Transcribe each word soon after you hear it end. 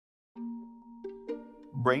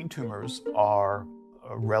Brain tumors are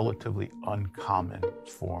a relatively uncommon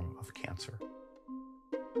form of cancer.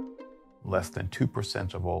 Less than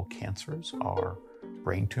 2% of all cancers are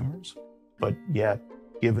brain tumors, but yet,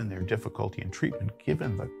 given their difficulty in treatment,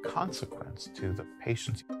 given the consequence to the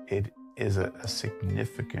patients, it is a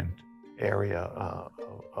significant area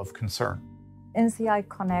of concern.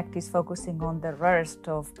 NCI-CONNECT is focusing on the rarest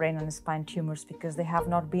of brain and spine tumors because they have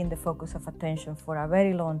not been the focus of attention for a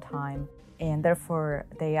very long time, and therefore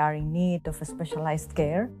they are in need of specialized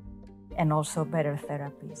care and also better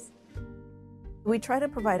therapies. We try to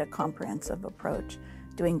provide a comprehensive approach,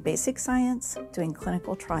 doing basic science, doing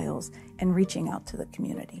clinical trials, and reaching out to the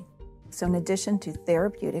community. So in addition to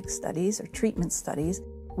therapeutic studies or treatment studies,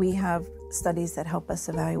 we have studies that help us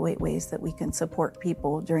evaluate ways that we can support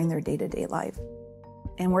people during their day-to-day life.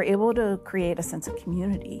 And we're able to create a sense of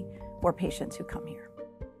community for patients who come here.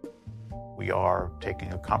 We are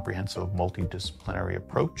taking a comprehensive multidisciplinary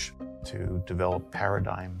approach to develop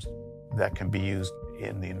paradigms that can be used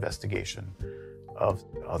in the investigation of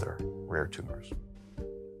other rare tumors.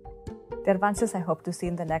 The advances I hope to see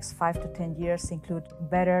in the next 5 to 10 years include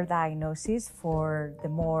better diagnosis for the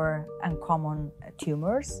more uncommon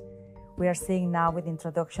tumors. We are seeing now with the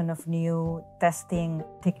introduction of new testing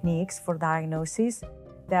techniques for diagnosis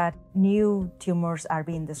that new tumors are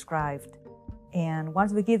being described. And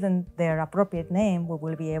once we give them their appropriate name, we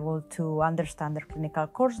will be able to understand their clinical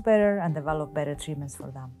course better and develop better treatments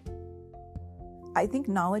for them. I think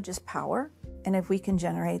knowledge is power. And if we can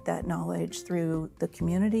generate that knowledge through the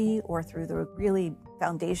community or through the really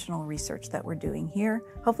foundational research that we're doing here,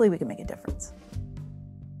 hopefully we can make a difference.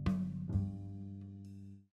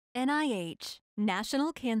 NIH,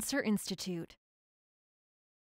 National Cancer Institute.